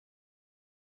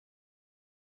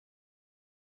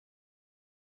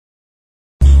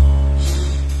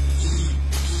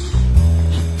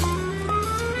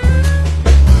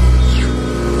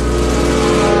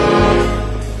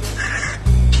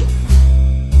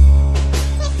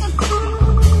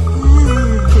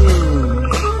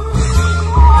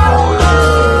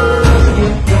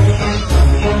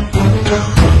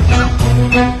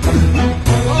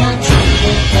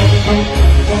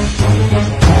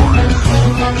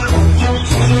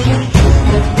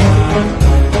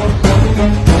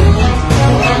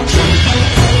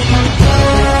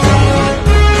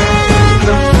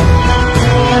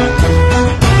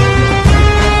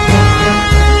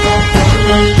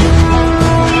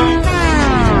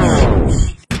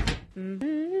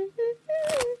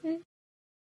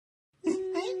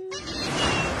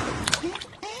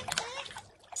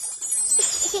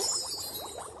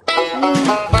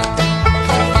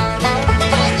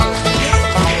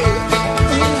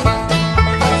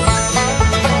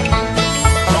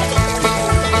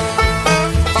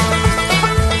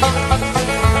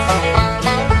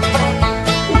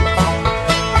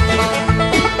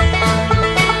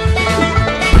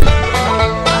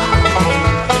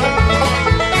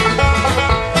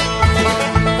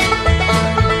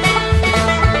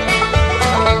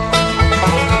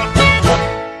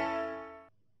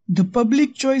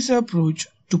public choice approach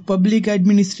to public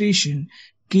administration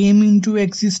came into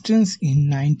existence in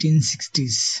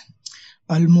 1960s,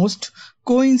 almost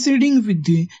coinciding with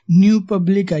the new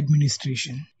public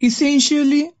administration.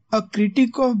 Essentially a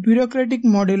critique of bureaucratic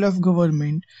model of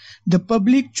government, the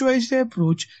public choice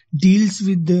approach deals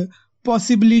with the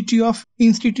possibility of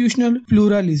institutional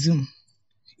pluralism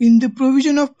in the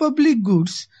provision of public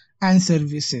goods and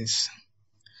services.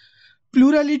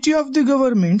 Plurality of the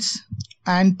governments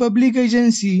and public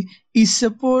agency is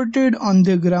supported on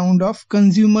the ground of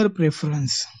consumer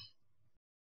preference.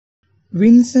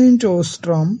 Vincent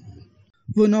Ostrom,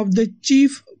 one of the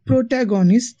chief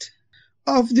protagonists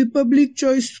of the public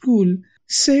choice school,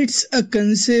 sets a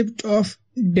concept of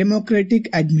democratic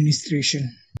administration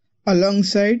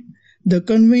alongside the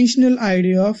conventional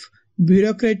idea of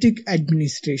bureaucratic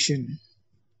administration.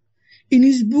 In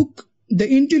his book The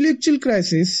Intellectual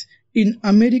Crisis in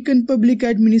American Public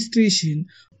Administration,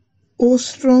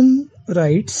 Ostrom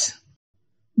writes,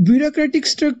 bureaucratic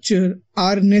structure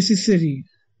are necessary,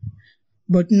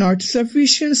 but not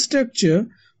sufficient structure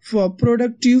for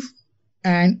productive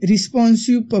and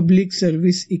responsive public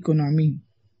service economy.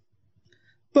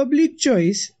 Public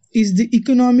choice is the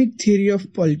economic theory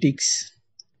of politics,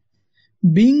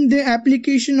 being the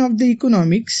application of the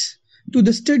economics to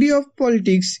the study of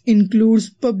politics includes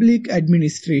public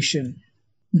administration.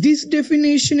 This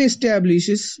definition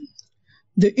establishes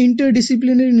the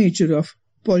interdisciplinary nature of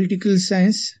political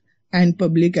science and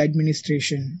public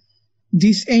administration.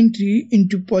 This entry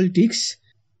into politics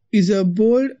is a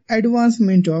bold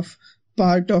advancement of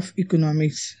part of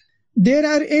economics. There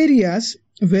are areas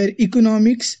where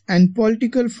economics and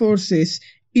political forces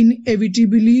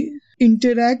inevitably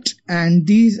interact, and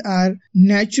these are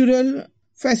natural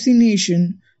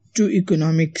fascination to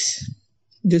economics.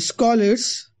 The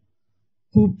scholars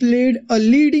who played a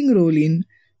leading role in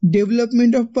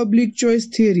development of public choice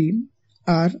theory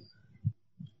are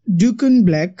Duncan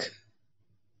Black,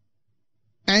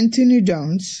 Anthony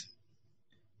Downs,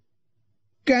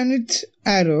 Kenneth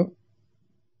Arrow,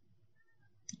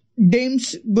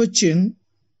 James Buchan,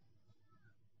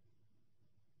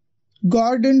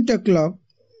 Gordon Tullock,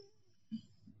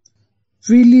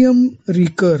 William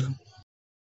Ricker,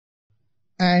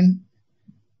 and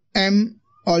M.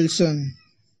 Olson.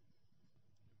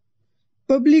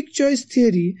 Public choice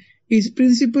theory is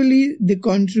principally the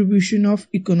contribution of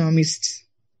economists.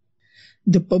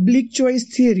 The public choice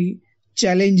theory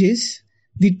challenges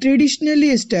the traditionally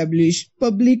established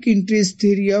public interest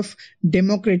theory of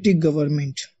democratic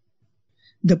government.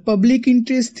 The public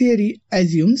interest theory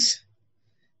assumes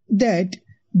that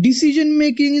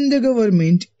decision-making in the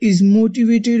government is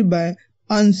motivated by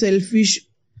unselfish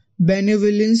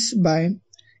benevolence by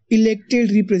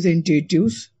elected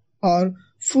representatives or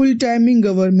full-time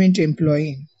government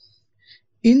employee.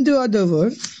 In the other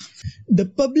words, the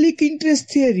public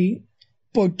interest theory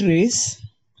portrays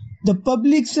the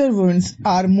public servants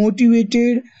are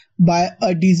motivated by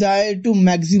a desire to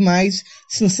maximize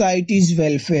society's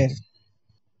welfare.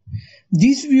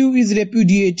 This view is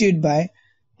repudiated by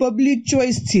public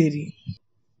choice theory.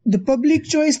 The public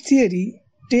choice theory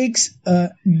takes a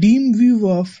dim view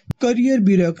of career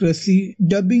bureaucracy,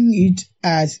 dubbing it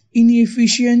as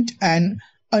inefficient and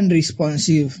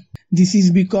unresponsive. This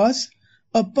is because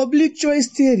a public choice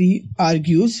theory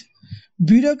argues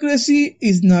bureaucracy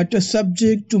is not a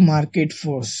subject to market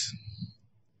force.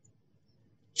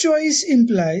 Choice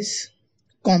implies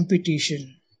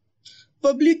competition.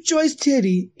 Public choice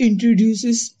theory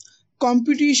introduces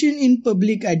competition in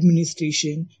public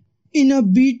administration in a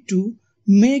bid to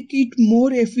make it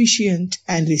more efficient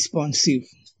and responsive.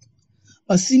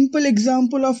 A simple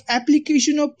example of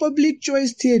application of public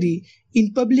choice theory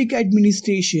in public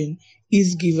administration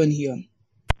is given here.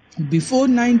 Before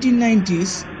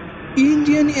 1990s,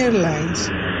 Indian Airlines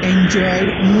enjoyed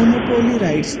monopoly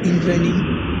rights in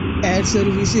running air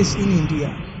services in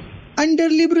India. Under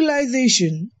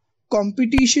liberalization,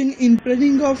 competition in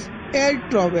running of air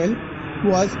travel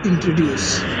was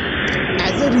introduced.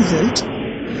 As a result,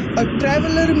 a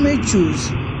traveler may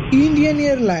choose Indian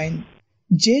Airlines,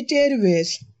 Jet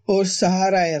Airways or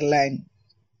Sahara Airlines.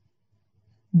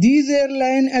 These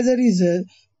airlines as a result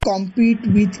compete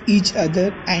with each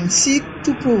other and seek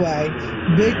to provide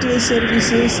better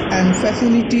services and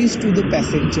facilities to the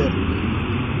passenger.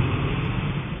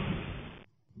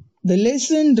 The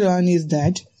lesson drawn is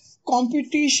that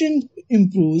competition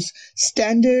improves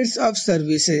standards of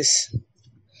services.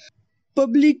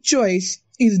 Public choice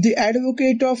is the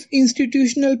advocate of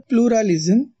institutional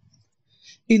pluralism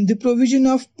in the provision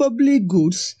of public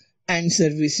goods and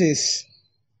services.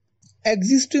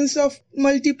 Existence of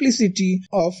multiplicity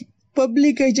of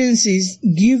Public agencies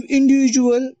give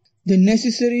individual the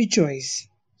necessary choice.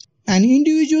 An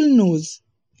individual knows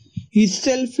his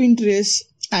self-interest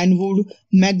and would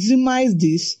maximize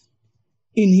this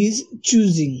in his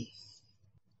choosing.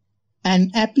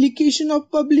 An application of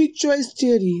public choice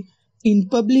theory in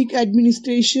public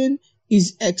administration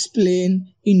is explained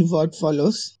in what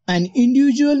follows. An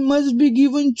individual must be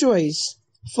given choice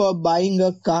for buying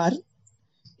a car.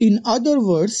 In other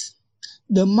words,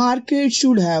 the market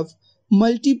should have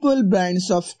multiple brands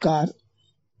of car.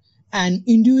 An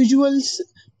individual's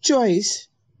choice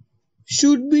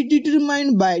should be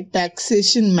determined by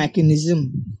taxation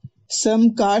mechanism.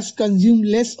 Some cars consume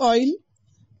less oil,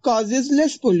 causes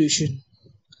less pollution.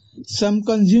 Some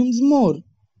consumes more.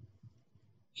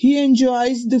 He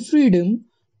enjoys the freedom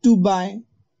to buy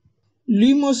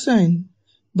limousine,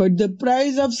 but the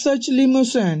price of such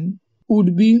limousine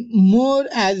would be more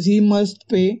as he must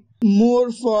pay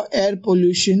more for air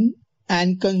pollution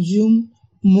and consume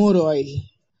more oil.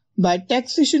 By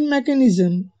taxation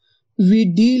mechanism, we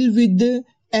deal with the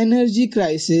energy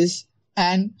crisis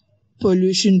and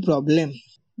pollution problem.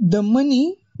 The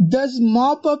money thus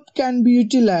mop up can be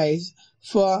utilized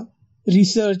for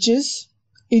researches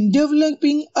in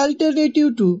developing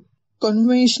alternative to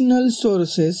conventional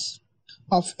sources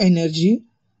of energy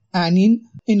and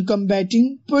in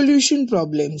combating pollution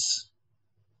problems.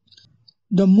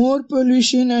 The more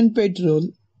pollution and petrol,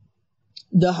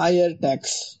 the higher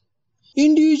tax.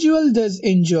 Individual thus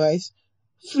enjoys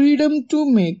freedom to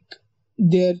make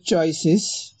their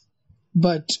choices,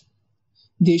 but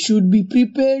they should be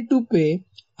prepared to pay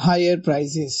higher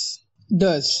prices.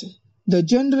 Thus, the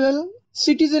general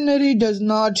citizenry does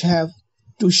not have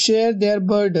to share their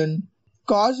burden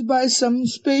caused by some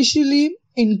specially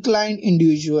inclined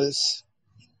individuals.